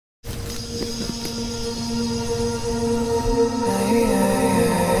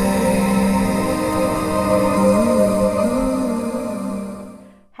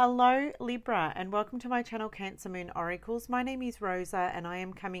Libra, and welcome to my channel Cancer Moon Oracles. My name is Rosa and I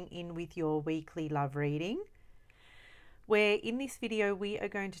am coming in with your weekly love reading, where in this video we are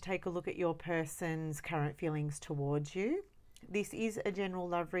going to take a look at your person's current feelings towards you. This is a general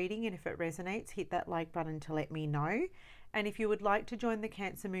love reading, and if it resonates, hit that like button to let me know. And if you would like to join the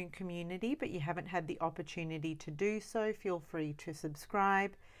Cancer Moon community but you haven't had the opportunity to do so, feel free to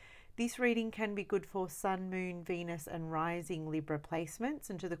subscribe. This reading can be good for Sun, Moon, Venus and Rising Libra placements,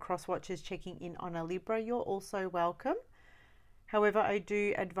 and to the cross watchers checking in on a Libra, you're also welcome. However, I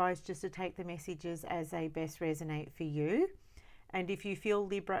do advise just to take the messages as they best resonate for you. And if you feel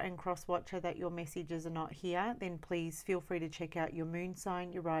Libra and cross watcher that your messages are not here, then please feel free to check out your Moon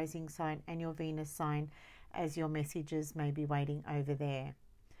sign, your Rising sign and your Venus sign, as your messages may be waiting over there.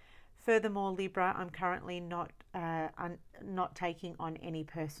 Furthermore, Libra, I'm currently not taking on any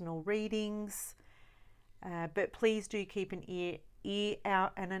personal readings, but please do keep an ear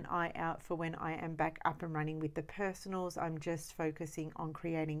out and an eye out for when I am back up and running with the personals. I'm just focusing on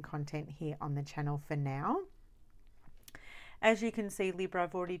creating content here on the channel for now. As you can see, Libra,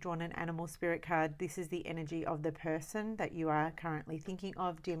 I've already drawn an animal spirit card. This is the energy of the person that you are currently thinking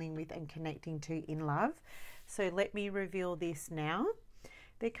of, dealing with and connecting to in love. So let me reveal this now.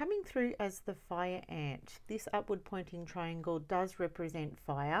 They're coming through as the fire ant. This upward pointing triangle does represent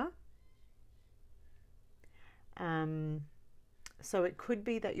fire. So it could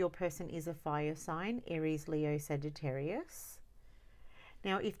be that your person is a fire sign, Aries, Leo, Sagittarius.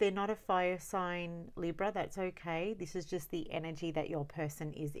 Now, if they're not a fire sign, Libra, that's okay. This is just the energy that your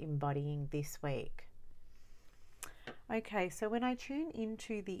person is embodying this week. Okay, so when I tune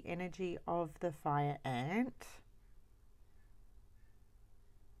into the energy of the fire ant,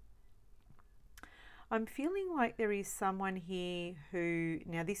 I'm feeling like there is someone here who,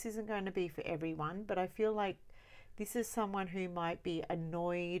 now this isn't going to be for everyone, but I feel like this is someone who might be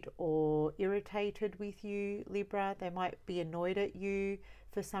annoyed or irritated with you, Libra. They might be annoyed at you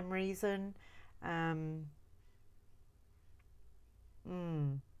for some reason. The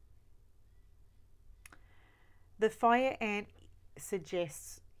fire ant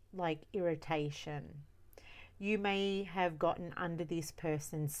suggests like irritation. You may have gotten under this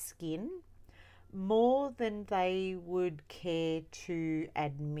person's skin more than they would care to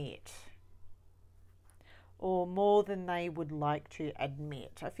admit, or more than they would like to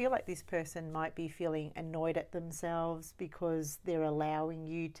admit. I feel like this person might be feeling annoyed at themselves because they're allowing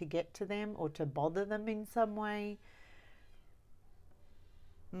you to get to them or to bother them in some way.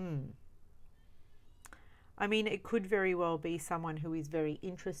 I mean, it could very well be someone who is very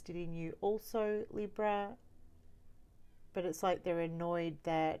interested in you also, Libra, but it's like they're annoyed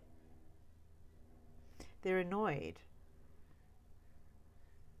that they're annoyed.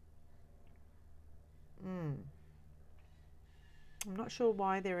 I'm not sure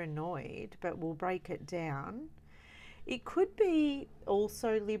why they're annoyed, but we'll break it down. It could be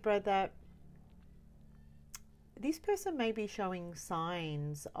also, Libra, that this person may be showing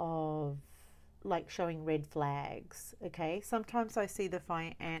signs of, like, showing red flags, okay? Sometimes I see the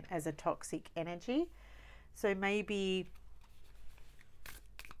fire ant as a toxic energy. So maybe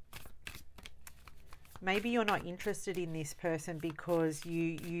you're not interested in this person because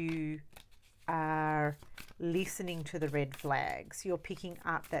you are listening to the red flags. You're picking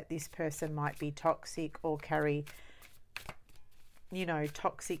up that this person might be toxic or carry, you know,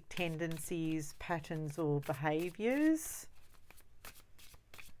 toxic tendencies, patterns or behaviors.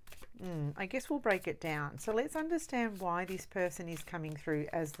 I guess we'll break it down. So let's understand why this person is coming through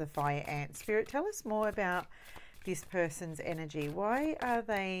as the fire ant. Spirit, tell us more about this person's energy. Why are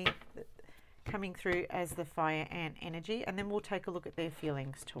they coming through as the fire ant energy? And then we'll take a look at their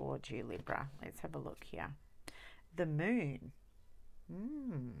feelings towards you, Libra. Let's have a look here. The moon.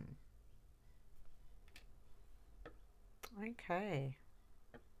 Okay.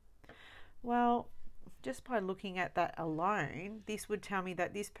 Well, just by looking at that alone, this would tell me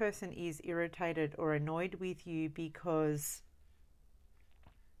that this person is irritated or annoyed with you because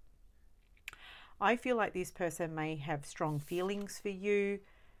I feel like this person may have strong feelings for you.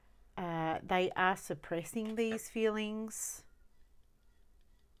 They are suppressing these feelings.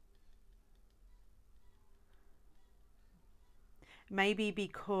 Maybe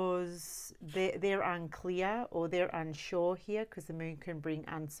because they're unclear or they're unsure here, because the moon can bring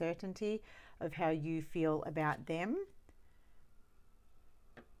uncertainty of how you feel about them.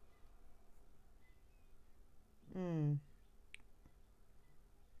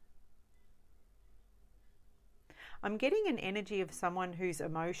 I'm getting an energy of someone whose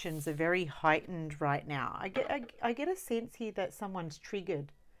emotions are very heightened right now. I get a sense here that someone's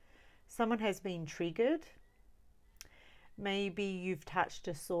triggered. Someone has been triggered. Maybe you've touched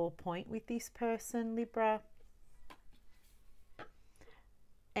a sore point with this person, Libra.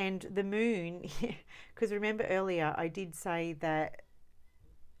 And the moon, because remember earlier I did say that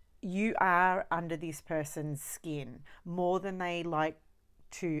you are under this person's skin more than they like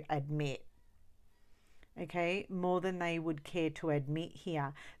to admit. Okay, more than they would care to admit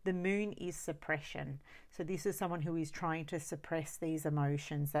here. The moon is suppression. So this is someone who is trying to suppress these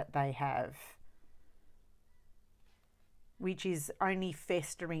emotions that they have, which is only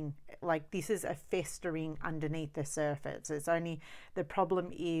festering. Like, this is a festering underneath the surface. It's only, the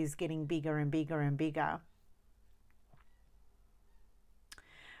problem is getting bigger and bigger and bigger,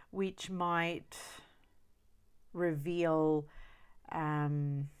 which might reveal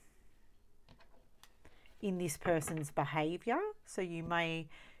in this person's behavior. So you may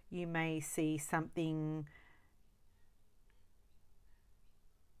see something,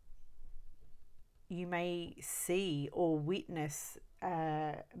 you may see or witness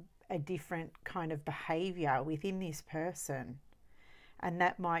a different kind of behavior within this person, and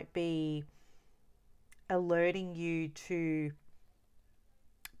that might be alerting you to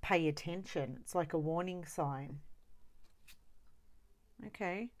pay attention. It's like a warning sign.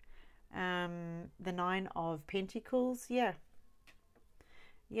 Okay. The Nine of Pentacles. Yeah,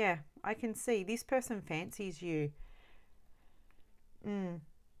 I can see this person fancies you.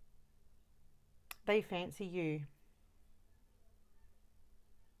 They fancy you.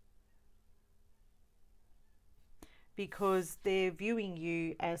 Because they're viewing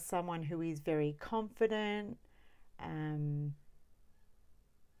you as someone who is very confident,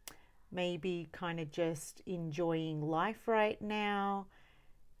 maybe kind of just enjoying life right now.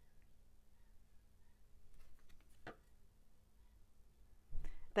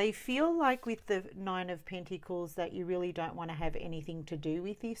 They feel like with the Nine of Pentacles that you really don't want to have anything to do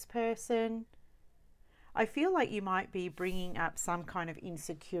with this person. I feel like you might be bringing up some kind of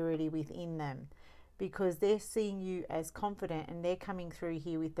insecurity within them, because they're seeing you as confident and they're coming through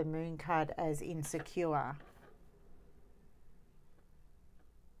here with the Moon card as insecure.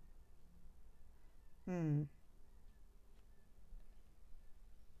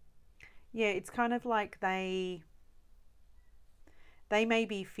 Yeah, it's kind of like they may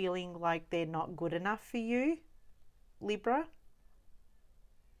be feeling like they're not good enough for you, Libra.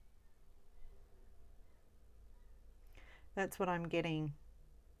 That's what I'm getting.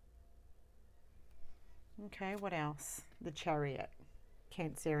 Okay, what else? The Chariot.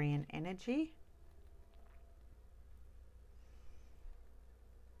 Cancerian energy.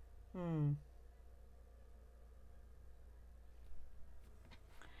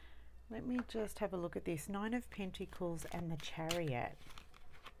 Let me just have a look at this. Nine of Pentacles and the Chariot.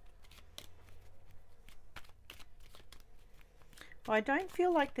 Well, I don't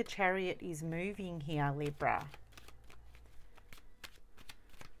feel like the Chariot is moving here, Libra.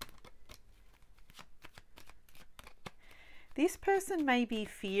 This person may be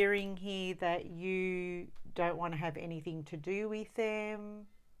fearing here that you don't want to have anything to do with them,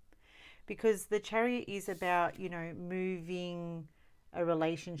 because the Chariot is about, you know, moving a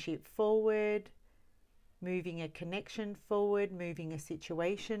relationship forward, moving a connection forward, moving a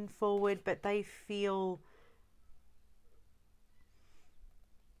situation forward, but they feel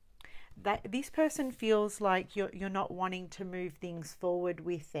that this person feels like you're not wanting to move things forward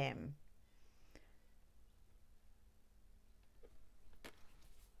with them.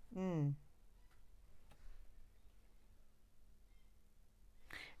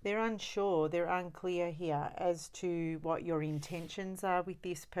 They're unsure, they're unclear here as to what your intentions are with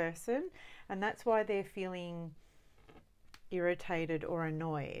this person, and that's why they're feeling irritated or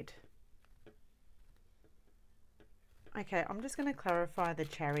annoyed. Okay, I'm just going to clarify the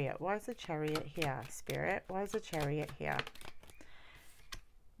Chariot. Why is the Chariot here, Spirit? Why is the Chariot here?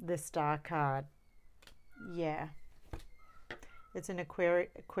 The Star card. Yeah. It's an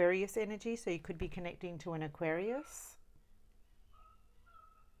Aquarius energy, so you could be connecting to an Aquarius.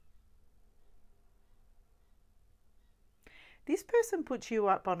 This person puts you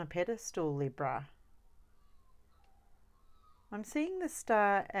up on a pedestal, Libra. I'm seeing the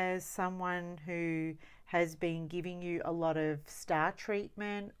Star as someone who has been giving you a lot of star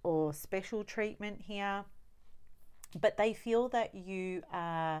treatment or special treatment here, but they feel that you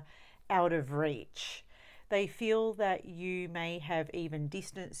are out of reach. They feel that you may have even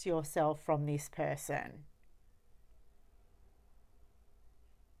distanced yourself from this person.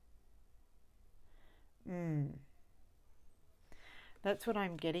 That's what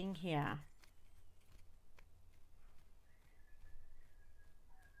I'm getting here.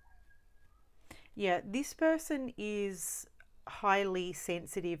 Yeah, this person is highly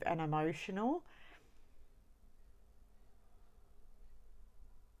sensitive and emotional.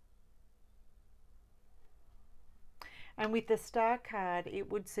 And with the Star card,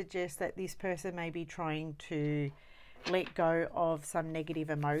 it would suggest that this person may be trying to let go of some negative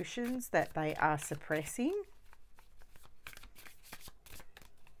emotions that they are suppressing.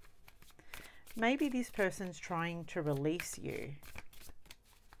 Maybe this person's trying to release you.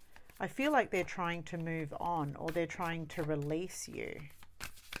 I feel like they're trying to move on, or they're trying to release you.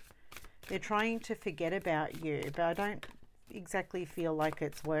 They're trying to forget about you, but I don't exactly feel like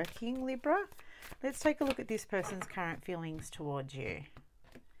it's working, Libra. Let's take a look at this person's current feelings towards you.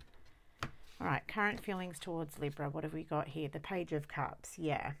 All right, current feelings towards Libra. What have we got here? The Page of Cups.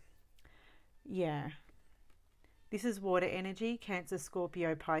 Yeah. This is water energy, Cancer,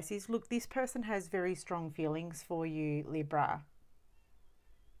 Scorpio, Pisces. Look, this person has very strong feelings for you, Libra.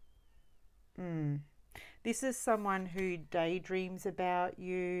 This is someone who daydreams about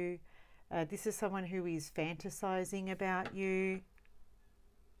you. This is someone who is fantasizing about you.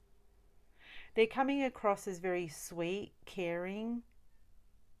 They're coming across as very sweet, caring.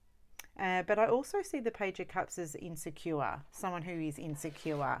 But I also see the Page of Cups as insecure. Someone who is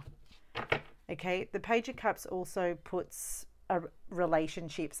insecure. Okay, the Page of Cups also puts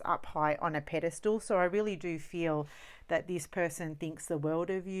relationships up high on a pedestal. So I really do feel that this person thinks the world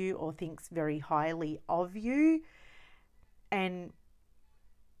of you, or thinks very highly of you. And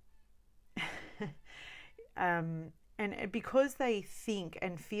and because they think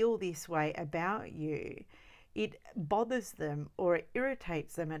and feel this way about you, it bothers them, or it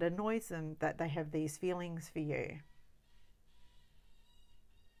irritates them, it annoys them that they have these feelings for you.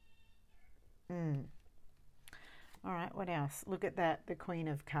 All right, what else? Look at that, the Queen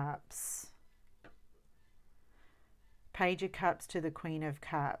of Cups. Page of Cups to the Queen of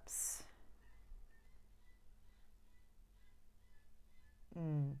Cups.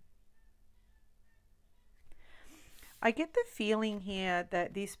 I get the feeling here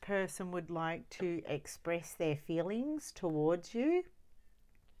that this person would like to express their feelings towards you.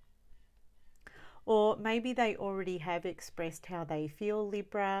 Or maybe they already have expressed how they feel,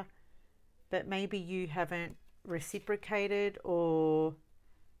 Libra, but maybe you haven't reciprocated, or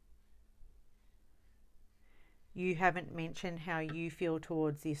you haven't mentioned how you feel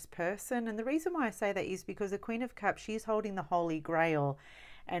towards this person. And the reason why I say that is because the Queen of Cups, she's holding the Holy Grail,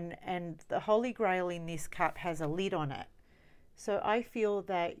 and the Holy Grail in this cup has a lid on it. So I feel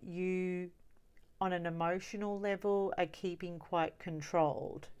that you, on an emotional level, are keeping quite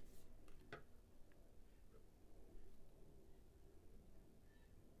controlled.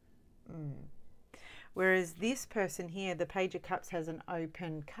 Whereas this person here, the Page of Cups, has an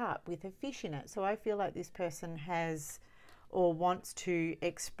open cup with a fish in it. So I feel like this person has, or wants to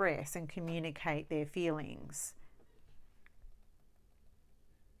express and communicate their feelings.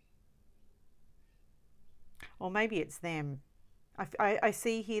 Or maybe it's them. I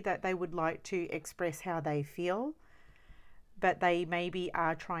see here that they would like to express how they feel, but they maybe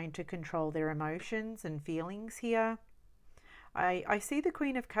are trying to control their emotions and feelings here. I see the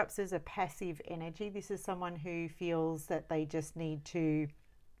Queen of Cups as a passive energy. This is someone who feels that they just need to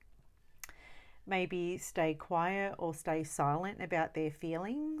maybe stay quiet or stay silent about their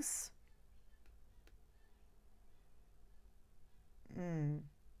feelings.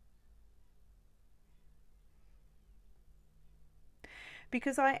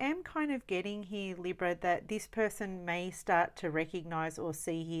 Because I am kind of getting here, Libra, that this person may start to recognize or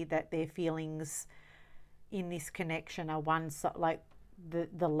see here that their feelings in this connection are one-sided, like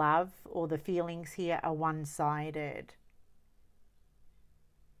the love or the feelings here are one-sided.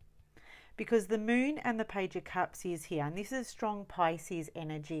 Because the Moon and the Page of Cups is here, and this is strong Pisces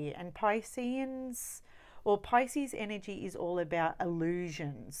energy, and Pisceans or Pisces energy is all about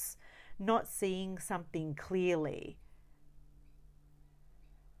illusions, not seeing something clearly.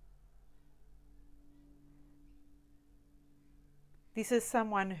 This is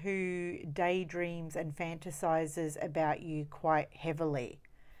someone who daydreams and fantasizes about you quite heavily,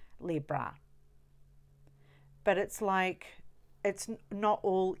 Libra. But it's like, it's not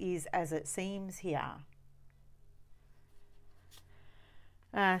all is as it seems here.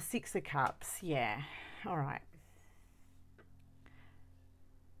 Six of Cups, yeah. All right.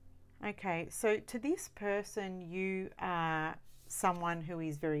 Okay, so to this person, you are someone who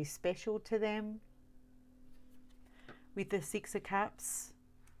is very special to them. With the Six of Cups,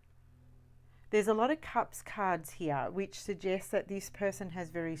 there's a lot of Cups cards here, which suggests that this person has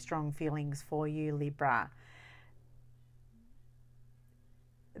very strong feelings for you, Libra.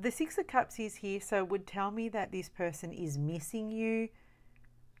 The Six of Cups is here, so it would tell me that this person is missing you.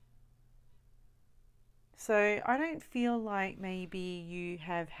 So I don't feel like maybe you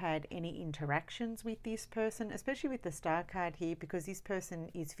have had any interactions with this person, especially with the Star card here, because this person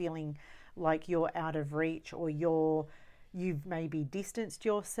is feeling like you're out of reach, or you're you've maybe distanced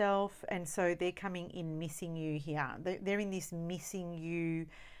yourself, and so they're coming in missing you here. They're in this missing you,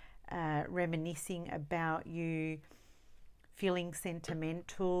 reminiscing about you, feeling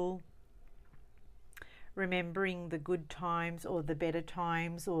sentimental, remembering the good times or the better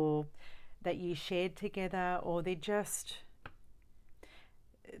times or that you shared together, or they're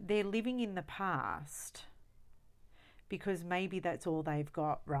living in the past because maybe that's all they've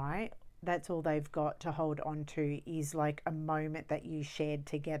got, right? That's all they've got to hold on to is like a moment that you shared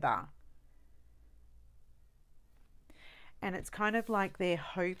together. And it's kind of like they're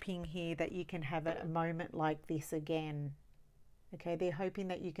hoping here that you can have a moment like this again. Okay, they're hoping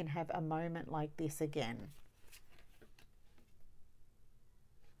that you can have a moment like this again.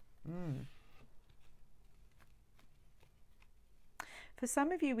 For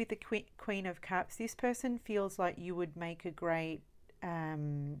some of you with the Queen of Cups, this person feels like you would make a great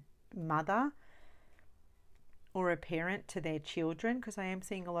mother or a parent to their children, because I am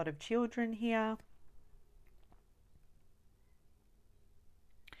seeing a lot of children here.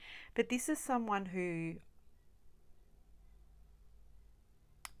 But this is someone who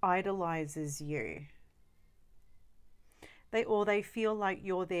idolizes you. They feel like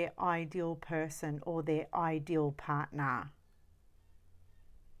you're their ideal person or their ideal partner.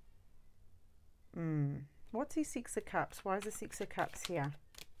 What's the Six of Cups? Why is the Six of Cups here?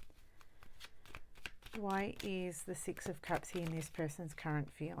 Why is the Six of Cups here in this person's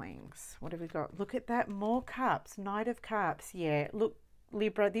current feelings? What have we got? Look at that, more cups, Knight of Cups. Yeah, look,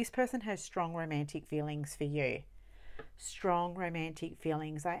 Libra, this person has strong romantic feelings for you. Strong romantic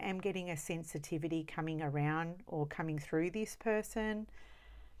feelings. I am getting a sensitivity coming around or coming through this person.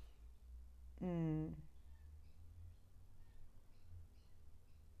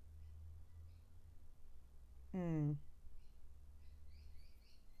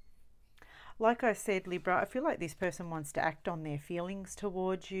 Like I said, Libra, I feel like this person wants to act on their feelings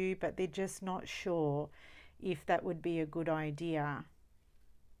towards you, but they're just not sure if that would be a good idea.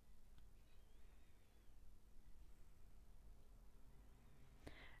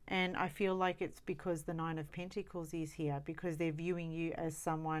 And I feel like it's because the Nine of Pentacles is here, because they're viewing you as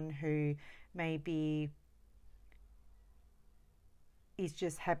someone who maybe is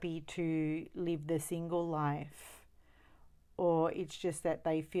just happy to live the single life, or it's just that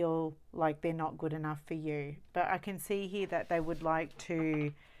they feel like they're not good enough for you. But I can see here that they would like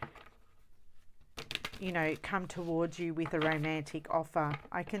to, you know, come towards you with a romantic offer.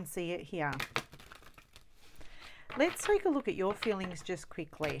 I can see it here. Let's take a look at your feelings just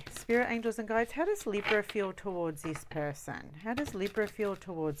quickly. Spirit, angels and guides, how does Libra feel towards this person? How does Libra feel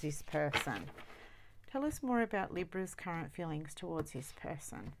towards this person? Tell us more about Libra's current feelings towards this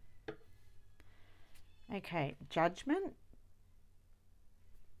person. Okay, Judgment.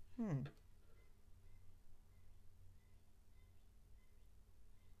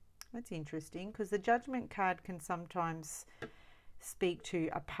 That's interesting, because the Judgment card can sometimes speak to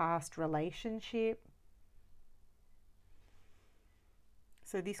a past relationship.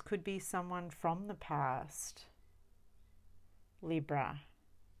 So this could be someone from the past, Libra.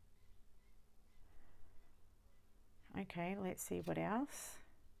 Okay, let's see what else.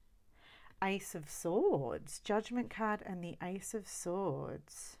 Ace of Swords, Judgment card and the Ace of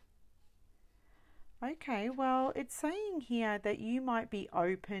Swords. Okay, well, it's saying here that you might be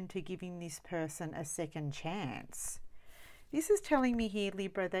open to giving this person a second chance. This is telling me here,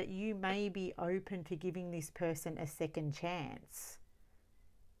 Libra, that you may be open to giving this person a second chance.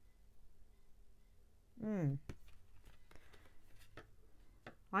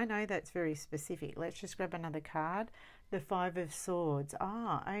 I know that's very specific. Let's just grab another card. The Five of Swords.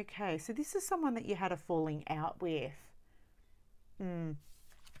 Ah, okay. So this is someone that you had a falling out with.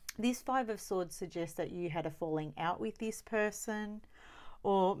 This Five of Swords suggests that you had a falling out with this person,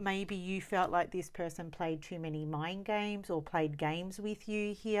 or maybe you felt like this person played too many mind games or played games with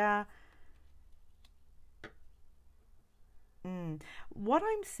you here. What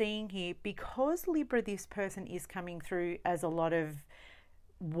I'm seeing here, because Libra, this person is coming through as a lot of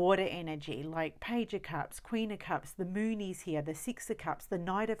water energy, like Page of Cups, Queen of Cups, the Moon is here, the Six of Cups, the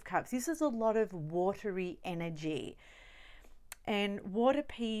Knight of Cups. This is a lot of watery energy. And water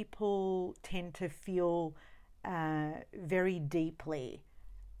people tend to feel very deeply.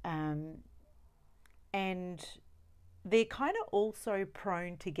 And they're kind of also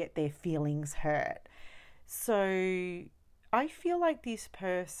prone to get their feelings hurt. So I feel like this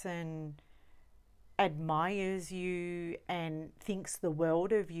person admires you and thinks the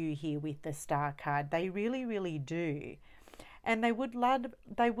world of you here with the Star card. They really, really do. And they would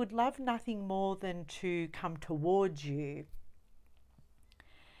love nothing more than to come towards you.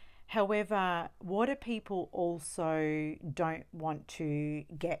 However, water people also don't want to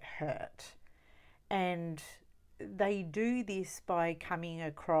get hurt. And they do this by coming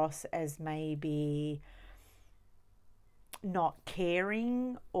across as maybe not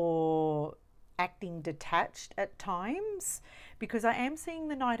caring or acting detached at times, because I am seeing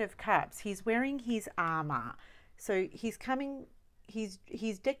the Knight of Cups. He's wearing his armor. So he's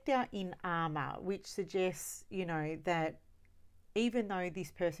decked out in armor, which suggests, you know, that even though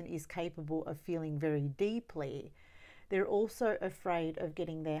this person is capable of feeling very deeply, they're also afraid of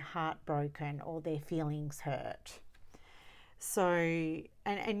getting their heart broken or their feelings hurt. So,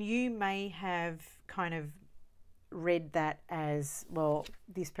 and you may have kind of read that as, well,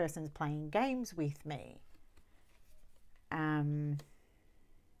 this person's playing games with me.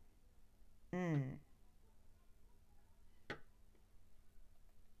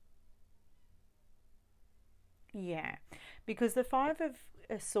 Yeah, because the Five of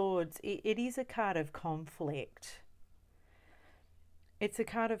Swords, it is a card of conflict. It's a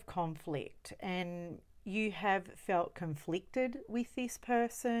card of conflict, and you have felt conflicted with this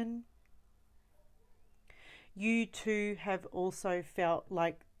person. You too have also felt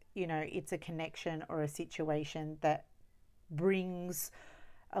like, you know, it's a connection or a situation that brings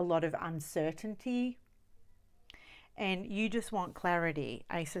a lot of uncertainty, and you just want clarity.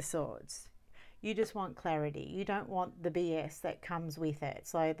 Ace of Swords. You just want clarity. You don't want the BS that comes with it.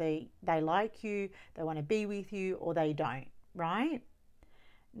 So they like you, they want to be with you, or they don't, right?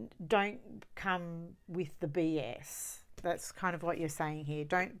 Don't come with the BS. That's kind of what you're saying here.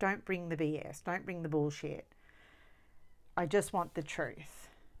 Don't bring the BS. Don't bring the bullshit. I just want the truth.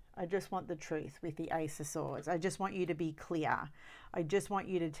 I just want the truth with the Ace of Swords. I just want you to be clear. I just want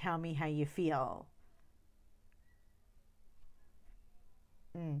you to tell me how you feel.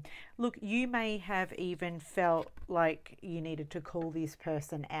 Look, you may have even felt like you needed to call this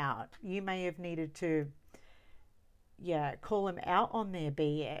person out. You may have needed to, yeah, call them out on their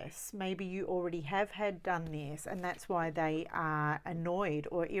BS. Maybe you already have done this, and that's why they are annoyed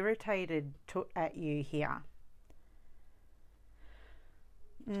or irritated at you here.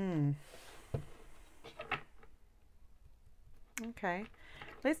 Okay,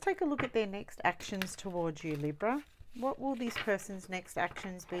 let's take a look at their next actions towards you, Libra. What will this person's next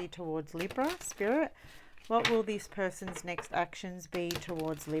actions be towards Libra? Spirit, what will this person's next actions be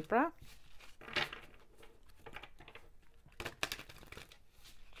towards Libra?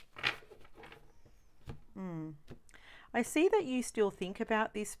 I see that you still think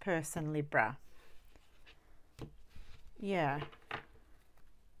about this person, Libra. Yeah.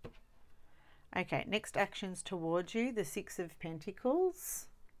 Okay, next actions towards you, the Six of Pentacles.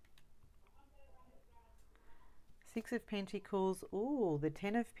 Six of Pentacles. Ooh, the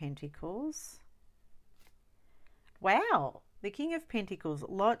Ten of Pentacles. Wow. The King of Pentacles.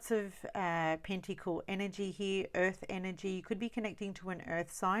 Lots of pentacle energy here, earth energy. You could be connecting to an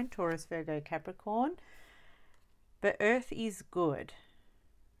earth sign, Taurus, Virgo, Capricorn. But earth is good.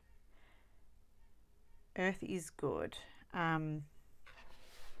 Earth is good.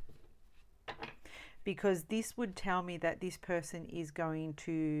 Because this would tell me that this person is going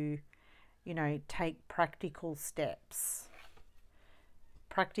to, you know, take practical steps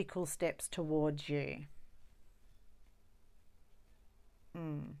towards you.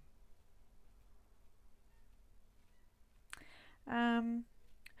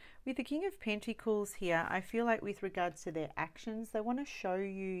 With the King of Pentacles here, I feel like with regards to their actions, they want to show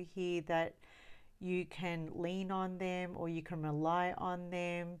you here that you can lean on them or you can rely on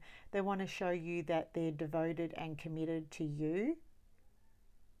them. They want to show you that they're devoted and committed to you.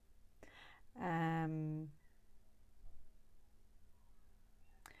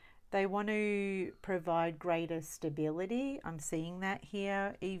 They want to provide greater stability. I'm seeing that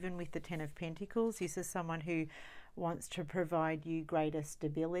here, even with the Ten of Pentacles. This is someone who wants to provide you greater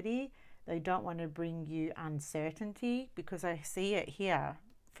stability. They don't want to bring you uncertainty, because I see it here.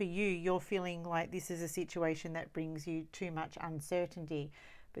 For you, you're feeling like this is a situation that brings you too much uncertainty.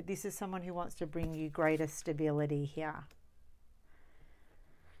 But this is someone who wants to bring you greater stability here.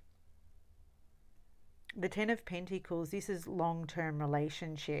 The Ten of Pentacles, this is long-term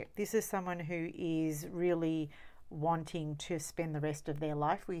relationship. This is someone who is really wanting to spend the rest of their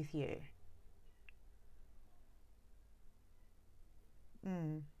life with you.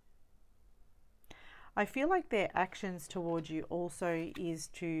 I feel like their actions towards you also is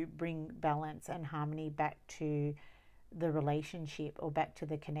to bring balance and harmony back to the relationship or back to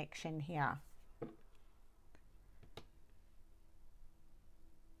the connection here.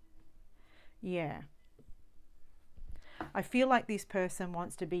 Yeah. I feel like this person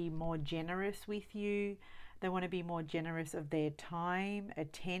wants to be more generous with you. They want to be more generous of their time,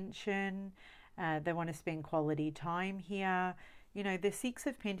 attention. They want to spend quality time here. You know, the Six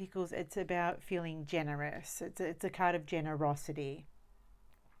of Pentacles, it's about feeling generous. It's a card of generosity.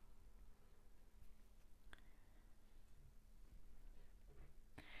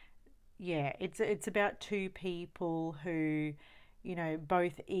 Yeah, it's about two people who, you know,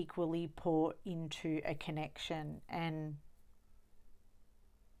 both equally pour into a connection, and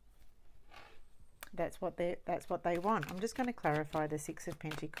that's what they want. I'm just going to clarify the Six of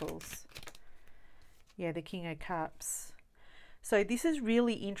Pentacles. Yeah, the King of Cups. So this is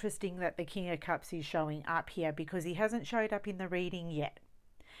really interesting that the King of Cups is showing up here, because he hasn't showed up in the reading yet.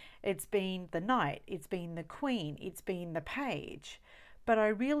 It's been the Knight, it's been the Queen, it's been the Page. But I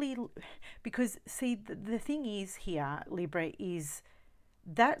really, because see, the thing is here, Libra, is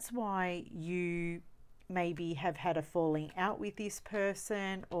that's why you maybe have had a falling out with this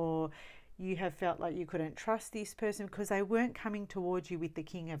person, or you have felt like you couldn't trust this person because they weren't coming towards you with the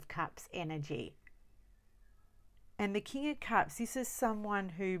King of Cups energy. And the King of Cups, this is someone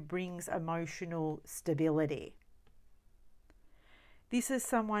who brings emotional stability. This is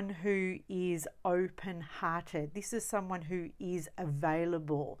someone who is open-hearted. This is someone who is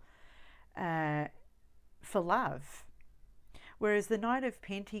available for love. Whereas the Knight of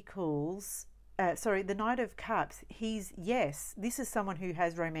Pentacles, the Knight of Cups, yes, this is someone who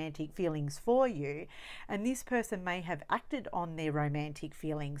has romantic feelings for you, and this person may have acted on their romantic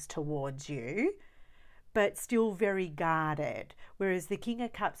feelings towards you, but still very guarded. Whereas the King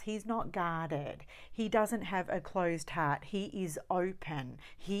of Cups, he's not guarded. He doesn't have a closed heart. He is open.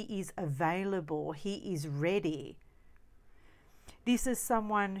 He is available. He is ready. This is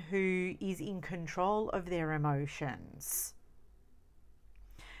someone who is in control of their emotions.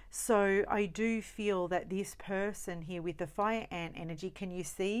 So I do feel that this person here with the fire ant energy, can you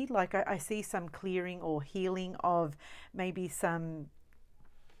see? Like I see some clearing or healing of maybe some,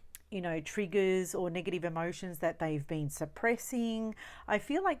 you know, triggers or negative emotions that they've been suppressing. I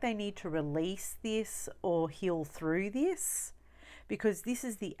feel like they need to release this or heal through this, because this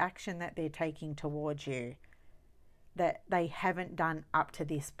is the action that they're taking towards you that they haven't done up to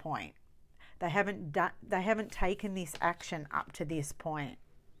this point. They haven't taken this action up to this point.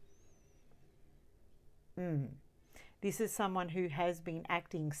 This is someone who has been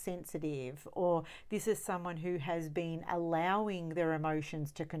acting sensitive, or this is someone who has been allowing their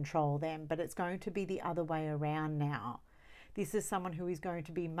emotions to control them, but it's going to be the other way around now. This is someone who is going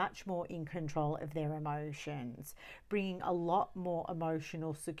to be much more in control of their emotions, bringing a lot more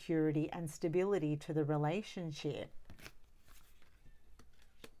emotional security and stability to the relationship.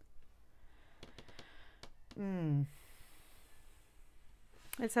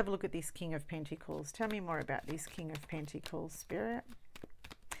 Let's have a look at this King of Pentacles. Tell me more about this King of Pentacles, Spirit.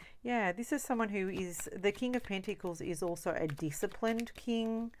 Yeah, this is someone who is, the King of Pentacles is also a disciplined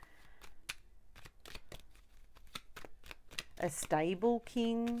king, a stable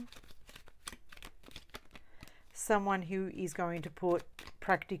king, someone who is going to put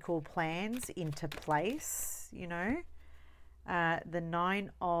practical plans into place, you know. The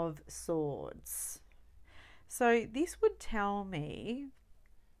Nine of Swords. So this would tell me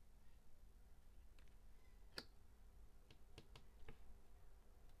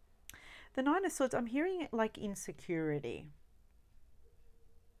the Nine of Swords, I'm hearing it like insecurity.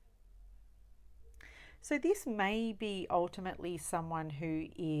 So this may be ultimately someone who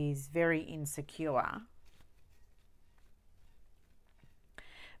is very insecure.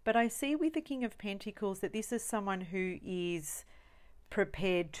 But I see with the King of Pentacles that this is someone who is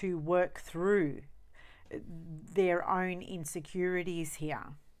prepared to work through their own insecurities here.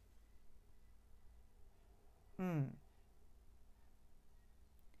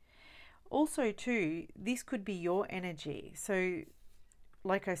 Also too, this could be your energy. So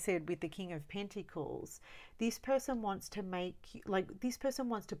like I said, with the King of Pentacles, this person wants to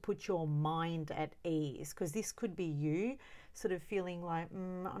wants to put your mind at ease, because this could be you sort of feeling like,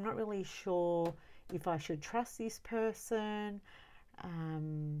 I'm not really sure if I should trust this person.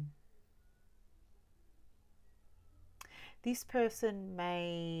 This person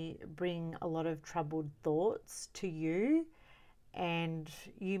may bring a lot of troubled thoughts to you, and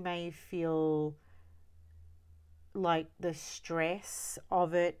you may feel like the stress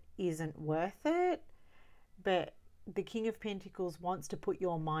of it isn't worth it, but the King of Pentacles wants to put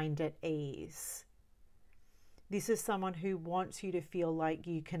your mind at ease. This is someone who wants you to feel like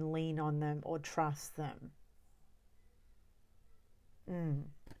you can lean on them or trust them.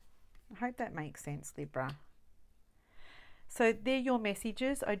 I hope that makes sense, Libra. So they're your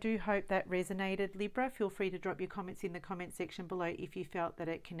messages. I do hope that resonated, Libra. Feel free to drop your comments in the comment section below if you felt that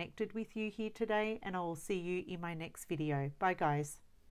it connected with you here today, and I will see you in my next video. Bye guys.